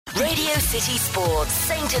Radio City Sports,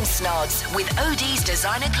 Saint and Snods with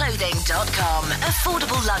OD'sDesignerClothing.com.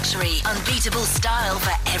 Affordable luxury, unbeatable style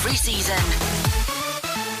for every season.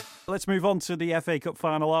 Let's move on to the FA Cup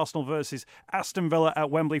final. Arsenal versus Aston Villa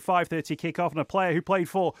at Wembley. 5:30 kick-off, and a player who played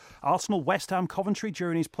for Arsenal, West Ham, Coventry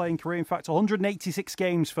during his playing career. In fact, 186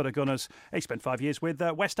 games for the Gunners. He spent 5 years with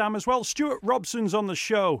West Ham as well. Stuart Robson's on the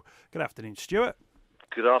show. Good afternoon, Stuart.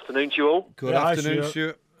 Good afternoon to you all. Good afternoon,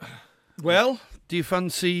 Stuart. Well, do you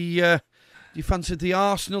fancy the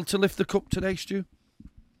Arsenal to lift the cup today, Stu?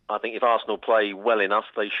 I think if Arsenal play well enough,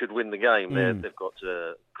 they should win the game. They've got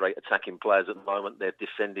great attacking players at the moment. They've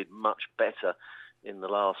defended much better in the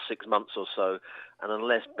last 6 months or so. And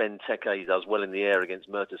unless Benteke does well in the air against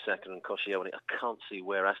Mertesacker and Koscielny, I can't see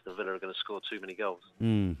where Aston Villa are going to score too many goals.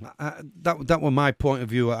 That was my point of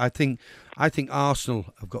view. I think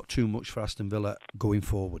Arsenal have got too much for Aston Villa going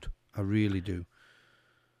forward. I really do.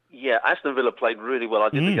 Yeah, Aston Villa played really well. I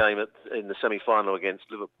did the game in the semi-final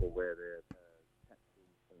against Liverpool, where they're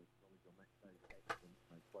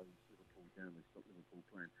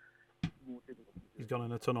He's gone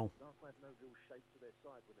in a tunnel.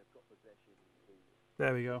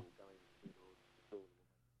 There we go.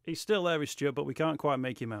 He's still there, Stuart, but we can't quite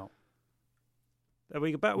make him out. Are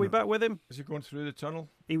we back? We back with him? Is he going through the tunnel?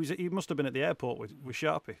 He must have been at the airport with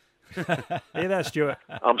Sharpie. Are you there, Stuart?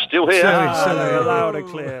 I'm still here. Loud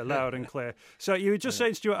and clear. So you were just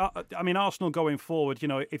saying, Stuart, I mean, Arsenal going forward, you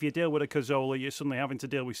know, if you deal with a Cazorla, you're suddenly having to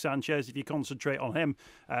deal with Sanchez. If you concentrate on him,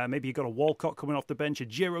 maybe you've got a Walcott coming off the bench, a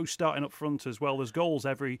Giroud starting up front as well. There's goals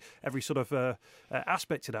every sort of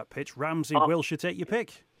aspect to that pitch. Ramsey, Wilshere, take your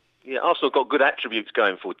pick. Yeah, Arsenal got good attributes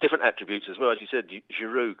going forward, different attributes as well. As you said,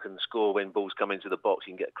 Giroud can score when balls come into the box.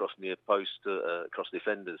 He can get across near post, across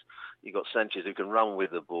defenders. You've got Sanchez who can run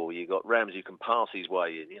with the ball. You've got Ramsey who can pass his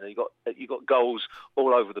way in. You know, you've got goals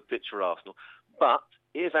all over the pitch for Arsenal. But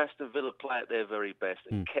if Aston Villa play at their very best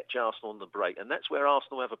and catch Arsenal on the break, and that's where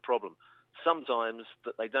Arsenal have a problem. Sometimes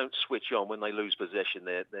that they don't switch on when they lose possession.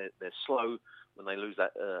 They're slow when they lose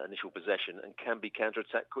that initial possession and can be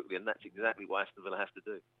counter-attacked quickly, and that's exactly what Aston Villa have to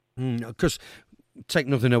do. Because take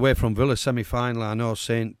nothing away from Villa semi-final, I know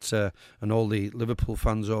Saint and all the Liverpool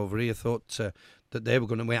fans over here thought that they were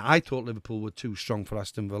going to win. I thought Liverpool were too strong for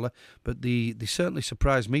Aston Villa, but they certainly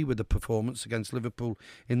surprised me with the performance against Liverpool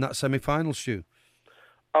in that semi-final, Stu.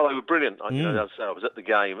 Oh, they were brilliant. I was at the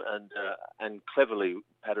game and cleverly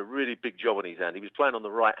had a really big job on his hand. He was playing on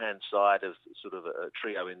the right-hand side of sort of a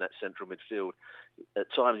trio in that central midfield.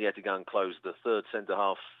 At times he had to go and close the third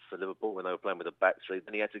centre-half for Liverpool when they were playing with a back three.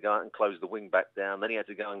 Then he had to go out and close the wing-back down. Then he had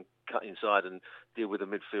to go and cut inside and deal with a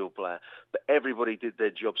midfield player. But everybody did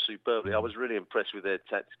their job superbly. I was really impressed with their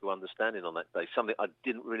tactical understanding on that day, something I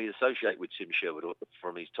didn't really associate with Tim Sherwood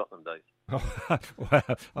from his Tottenham days. Well,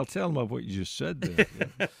 I'll tell him what you just said there.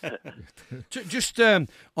 Just on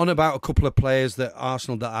about a couple of players that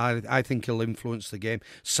Arsenal that I think will influence the game.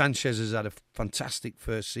 Sanchez has had a fantastic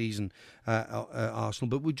first season at Arsenal,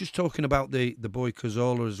 but we're just talking about the boy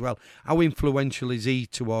Cazorla as well. How influential is he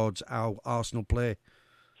towards our Arsenal play?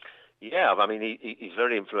 Yeah, I mean he's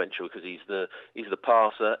very influential because he's the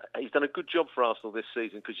passer. He's done a good job for Arsenal this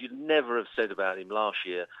season because you'd never have said about him last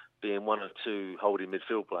year being one of two holding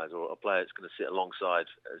midfield players or a player that's going to sit alongside,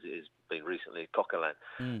 as it has been recently, Coquelin,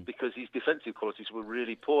 because his defensive qualities were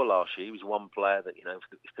really poor last year. He was one player that, you know,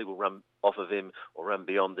 if people ran off of him or ran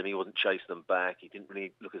beyond him, he wasn't chasing them back. He didn't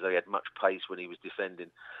really look as though he had much pace when he was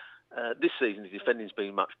defending. This season, his defending's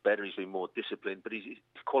been much better. He's been more disciplined, but his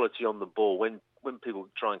quality on the ball, when people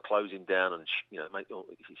try and close him down and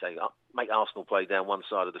make Arsenal play down one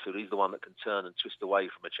side of the field, he's the one that can turn and twist away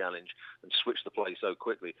from a challenge and switch the play so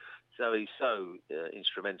quickly. So he's so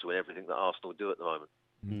instrumental in everything that Arsenal do at the moment.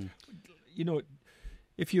 You know,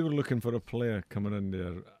 if you were looking for a player coming in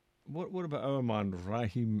there, what about our man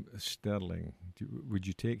Raheem Sterling? Would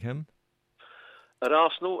you take him? At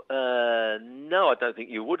Arsenal, no, I don't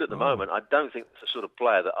think you would at the moment. I don't think it's the sort of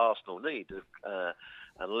player that Arsenal need,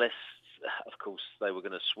 unless, of course, they were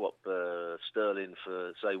going to swap Sterling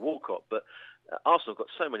for, say, Walcott. But Arsenal have got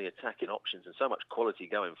so many attacking options and so much quality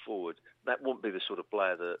going forward. That wouldn't be the sort of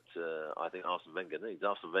player that I think Arsene Wenger needs.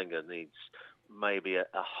 Arsene Wenger needs maybe a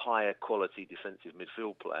higher quality defensive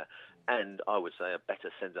midfield player, and I would say a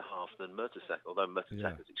better centre half than Mertesacker. Although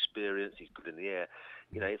Mertesacker's experienced, he's good in the air.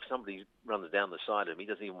 You know, if somebody runs down the side of him, he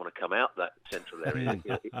doesn't even want to come out that central area.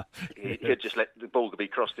 He could just let the ball be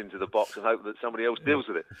crossed into the box and hope that somebody else deals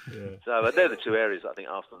with it. Yeah. So they're the two areas I think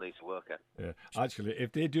Arsenal needs to work at. Yeah. Actually,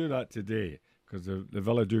 if they do that today, because the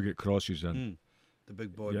Villa do get crosses in. The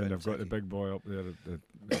big boy. Yeah, they've got the big boy up there, the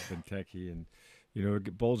Benteke, and you know,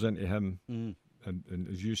 get balls into him. And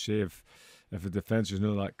as you say, if the defence is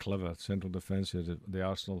not that clever, central defence of the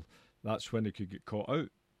Arsenal, that's when they could get caught out.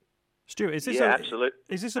 Stuart, is this absolutely.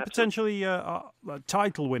 Is this a potentially a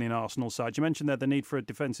title-winning Arsenal side? You mentioned there the need for a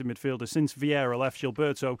defensive midfielder. Since Vieira left,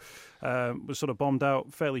 Gilberto was sort of bombed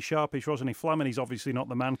out fairly sharpish, wasn't he? Flamini's obviously not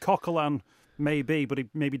the man. Coquelin may be, but he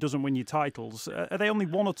maybe doesn't win you titles. Are they only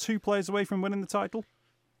one or two players away from winning the title?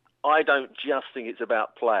 I don't just think it's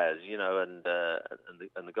about players, and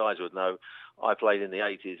the guys would know. I played in the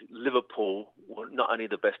 80s. Liverpool were not only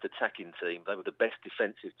the best attacking team, they were the best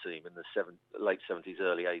defensive team in the late 70s,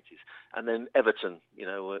 early 80s. And then Everton,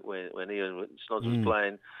 when Ian Snods was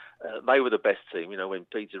playing, they were the best team. When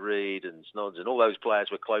Peter Reid and Snods and all those players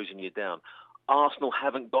were closing you down. Arsenal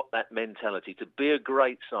haven't got that mentality to be a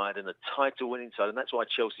great side and a title-winning side, and that's why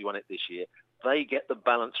Chelsea won it this year. They get the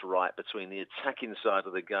balance right between the attacking side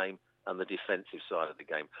of the game and the defensive side of the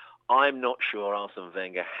game. I'm not sure Arsene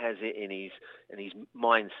Wenger has it in his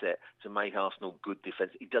mindset to make Arsenal good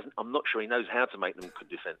defence. He doesn't. I'm not sure he knows how to make them good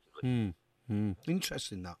defensively.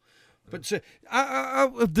 Interesting that. But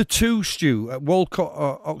out of the two, Stu, Walcott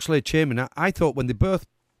or Oxlade-Chamberlain, I thought when they both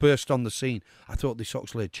burst on the scene, I thought this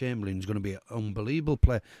Oxlade-Chamberlain is going to be an unbelievable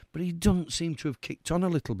player, but he doesn't seem to have kicked on a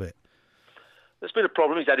little bit. There's been a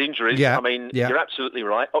problem. He's had injuries. Yeah, You're absolutely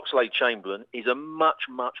right. Oxlade-Chamberlain is a much,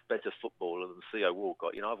 much better footballer than Theo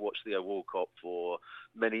Walcott. I've watched Theo Walcott for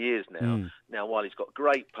many years now. Now, while he's got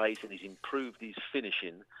great pace and he's improved his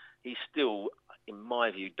finishing, he still, in my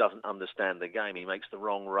view, doesn't understand the game. He makes the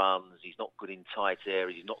wrong runs. He's not good in tight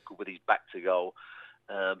areas. He's not good with his back to goal.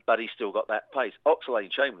 But he's still got that pace.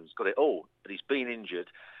 Oxlade-Chamberlain's got it all, but he's been injured.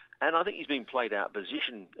 And I think he's been played out of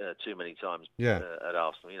position too many times at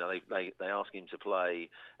Arsenal. They ask him to play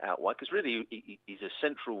out wide because really he's a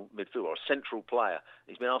central midfielder or a central player.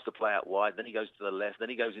 He's been asked to play out wide, then he goes to the left, then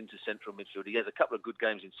he goes into central midfield. He has a couple of good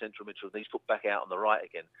games in central midfield, then he's put back out on the right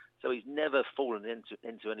again. So he's never fallen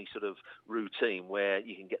into any sort of routine where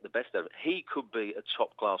you can get the best out of it. He could be a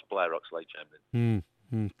top-class player, Oxlade-Chamberlain.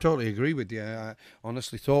 Totally agree with you. I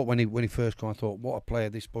honestly thought when he first came, I thought, what a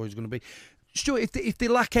player this boy is going to be. Stuart, if they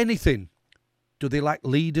lack anything, do they lack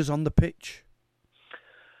leaders on the pitch?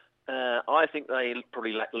 I think they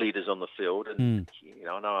probably lack leaders on the field, and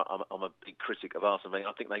I know I'm a big critic of Arsenal.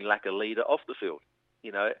 I think they lack a leader off the field.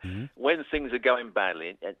 When things are going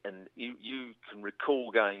badly, and you can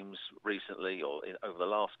recall games recently or over the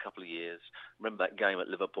last couple of years. Remember that game at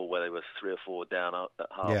Liverpool where they were 3 or 4 down at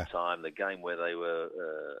half time, the game where they were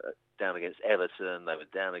down against Everton, they were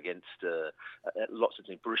down against lots of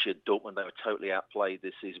teams, Borussia Dortmund, they were totally outplayed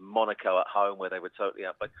this season, Monaco at home where they were totally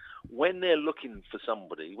outplayed. When they're looking for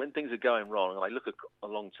somebody, when things are going wrong and they look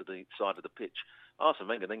along to the side of the pitch, Arsene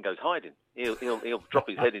Wenger then goes hiding. He'll drop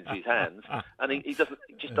his head into his hands, and he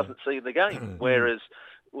just doesn't see the game.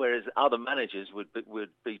 Whereas other managers would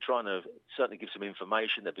be trying to certainly give some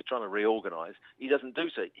information. They'd be trying to reorganise. He doesn't do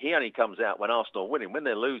so. He only comes out when Arsenal are winning. When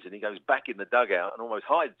they're losing, he goes back in the dugout and almost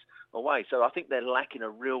hides away. So I think they're lacking a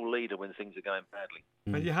real leader when things are going badly.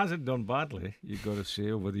 And he hasn't done badly, you've got to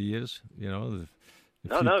say, over the years.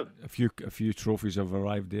 A few trophies have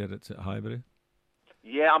arrived there at Highbury.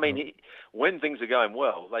 Yeah, when things are going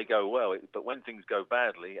well, they go well. But when things go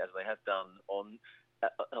badly, as they have done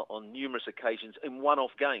on numerous occasions in one-off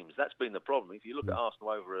games, that's been the problem. If you look at Arsenal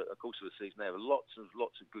over a course of the season, they have lots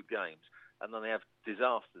of good games, and then they have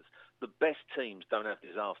disasters. The best teams don't have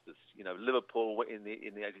disasters. Liverpool in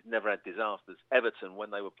the 80s never had disasters. Everton, when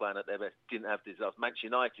they were playing at their best, didn't have disasters. Manchester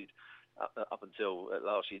United, up until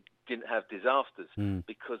last year, didn't have disasters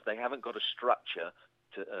because they haven't got a structure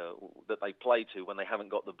that they play to when they haven't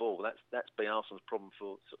got the ball. That's been Arsenal's problem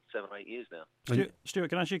for 7 or 8 years now. Stuart,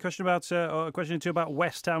 can I ask you a question or about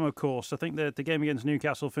West Ham? Of course, I think the game against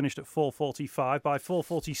Newcastle finished at 4:45. By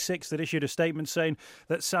 4:46, they'd issued a statement saying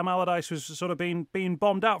that Sam Allardyce was sort of being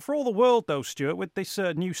bombed out. For all the world, though, Stuart, with this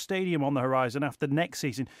new stadium on the horizon after next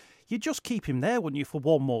season, you'd just keep him there, wouldn't you, for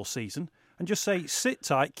one more season? And just say, sit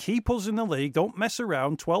tight, keep us in the league, don't mess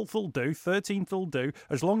around, 12th will do, 13th will do,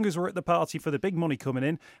 as long as we're at the party for the big money coming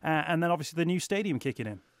in, and then obviously the new stadium kicking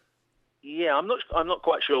in. Yeah, I'm not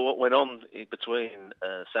quite sure what went on between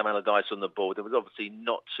Sam Allardyce and the board. There was obviously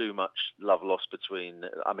not too much love lost between.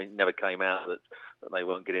 It never came out that they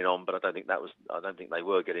weren't getting on, but I don't think they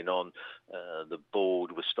were getting on. The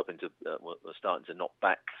board was starting to knock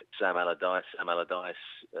back Sam Allardyce. Sam Allardyce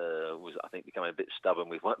was, I think, becoming a bit stubborn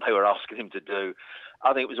with what they were asking him to do.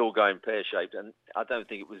 I think it was all going pear-shaped, and I don't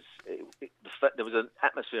think it was. There was an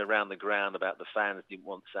atmosphere around the ground about the fans didn't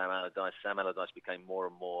want Sam Allardyce. Sam Allardyce became more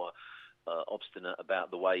and more obstinate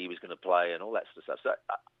about the way he was going to play and all that sort of stuff.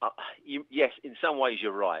 So, yes, in some ways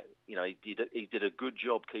you're right. You know, he did a good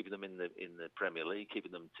job keeping them in the Premier League,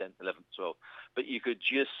 keeping them 10th, 11th, 12th. But you could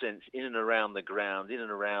just sense in and around the ground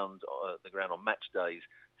on match days,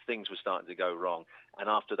 things were starting to go wrong. And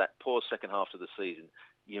after that poor second half of the season,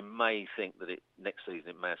 you may think that next season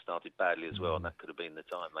it may have started badly as well, and that could have been the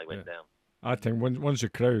time they went down. I think once the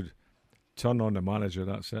crowd turn on the manager,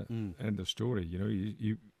 that's it. End of story. You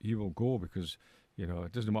know, he will go, because, you know,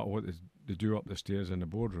 it doesn't matter what they do up the stairs in the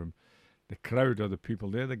boardroom. The crowd are the people.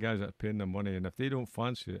 They're the guys that are paying their money, and if they don't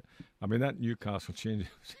fancy it, I mean, that Newcastle change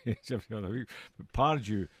every other week. But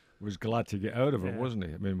Pardew was glad to get out of it, wasn't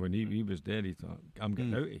he? I mean, when he was there, he thought, I'm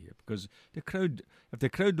getting out of here, because the crowd. If the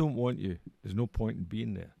crowd don't want you, there's no point in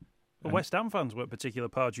being there. Well, West Ham fans weren't particular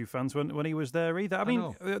Pardew fans when he was there either. I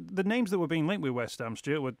mean, the names that were being linked with West Ham,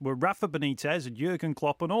 Stuart, were Rafa Benitez and Jurgen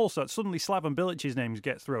Klopp and all sorts. Suddenly Slaven Bilic's names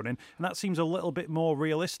get thrown in, and that seems a little bit more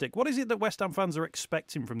realistic. What is it that West Ham fans are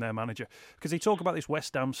expecting from their manager? Because they talk about this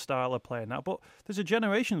West Ham style of play now, but there's a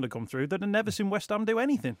generation that have come through that have never seen West Ham do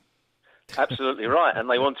anything. Absolutely right, and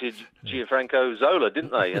they wanted Gianfranco Zola,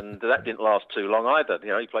 didn't they? And that didn't last too long either.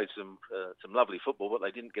 You know, he played some lovely football, but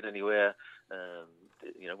they didn't get anywhere.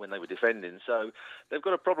 You know, when they were defending. So they've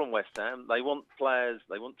got a problem, West Ham. They want players.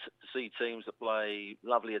 They want to see teams that play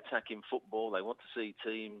lovely attacking football. They want to see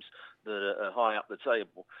teams that are high up the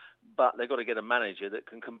table. But they've got to get a manager that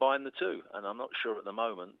can combine the two. And I'm not sure at the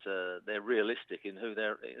moment they're realistic in who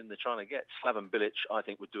they're trying to get. Slaven Bilic, I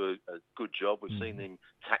think, would do a good job. We've seen him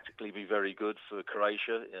tactically be very good for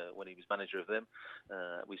Croatia when he was manager of them.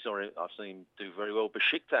 I've seen him do very well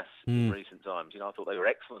Besiktas in recent times. You know, I thought they were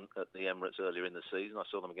excellent at the Emirates earlier in the season. I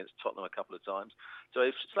saw them against Tottenham a couple of times. So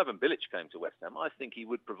if Slaven Bilic came to West Ham, I think he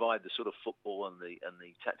would provide the sort of football and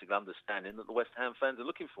the tactical understanding that the West Ham fans are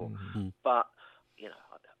looking for. But you know,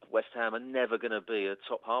 West Ham are never going to be a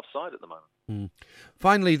top half side at the moment.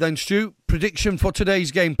 Finally then, Stu, prediction for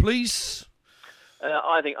today's game, please.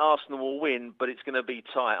 I think Arsenal will win, but it's going to be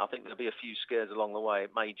tight. I think there'll be a few scares along the way.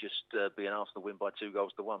 It may just be an Arsenal win by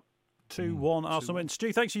 2-1. 2-1 Arsenal win.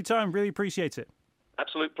 Stu, thanks for your time. Really appreciate it.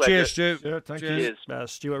 Absolute pleasure. Cheers, Stu. Yeah, thank you.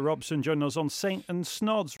 Stuart Robson joining us on Saint and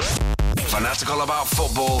Snods. Fanatical about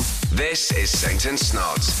football, this is Saint and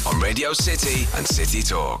Snods on Radio City and City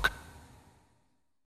Talk.